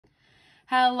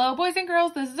Hello, boys and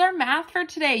girls. This is our math for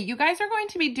today. You guys are going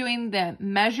to be doing the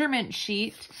measurement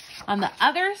sheet on the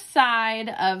other side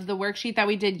of the worksheet that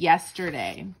we did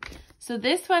yesterday. So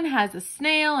this one has a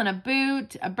snail and a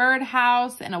boot, a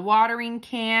birdhouse, and a watering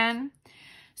can.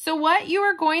 So what you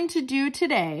are going to do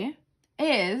today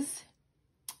is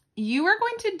you are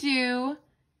going to do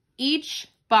each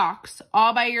box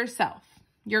all by yourself.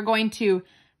 You're going to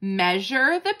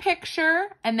measure the picture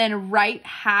and then write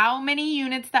how many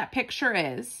units that picture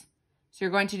is. So you're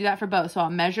going to do that for both. So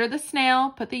I'll measure the snail,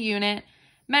 put the unit,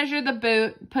 measure the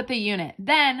boot, put the unit.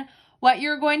 Then what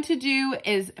you're going to do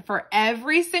is for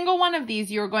every single one of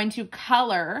these, you're going to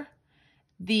color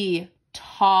the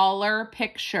taller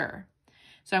picture.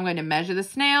 So I'm going to measure the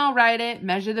snail, write it,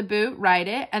 measure the boot, write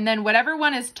it, and then whatever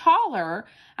one is taller,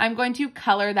 I'm going to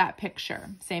color that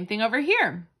picture. Same thing over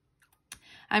here.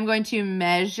 I'm going to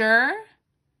measure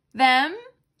them.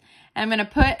 I'm going to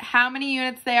put how many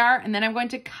units they are, and then I'm going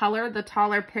to color the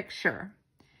taller picture.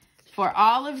 For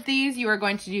all of these, you are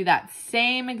going to do that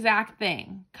same exact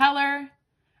thing. Color,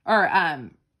 or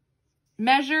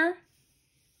measure,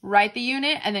 write the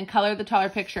unit, and then color the taller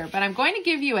picture. But I'm going to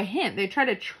give you a hint. They try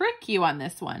to trick you on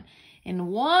this one. In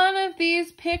one of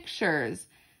these pictures,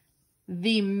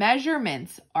 the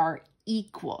measurements are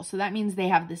equal. So that means they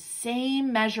have the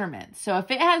same measurements. So if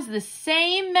it has the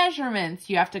same measurements,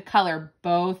 you have to color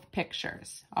both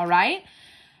pictures. All right?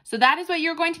 So that is what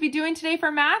you're going to be doing today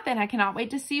for math, and I cannot wait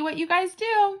to see what you guys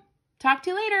do. Talk to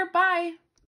you later. Bye.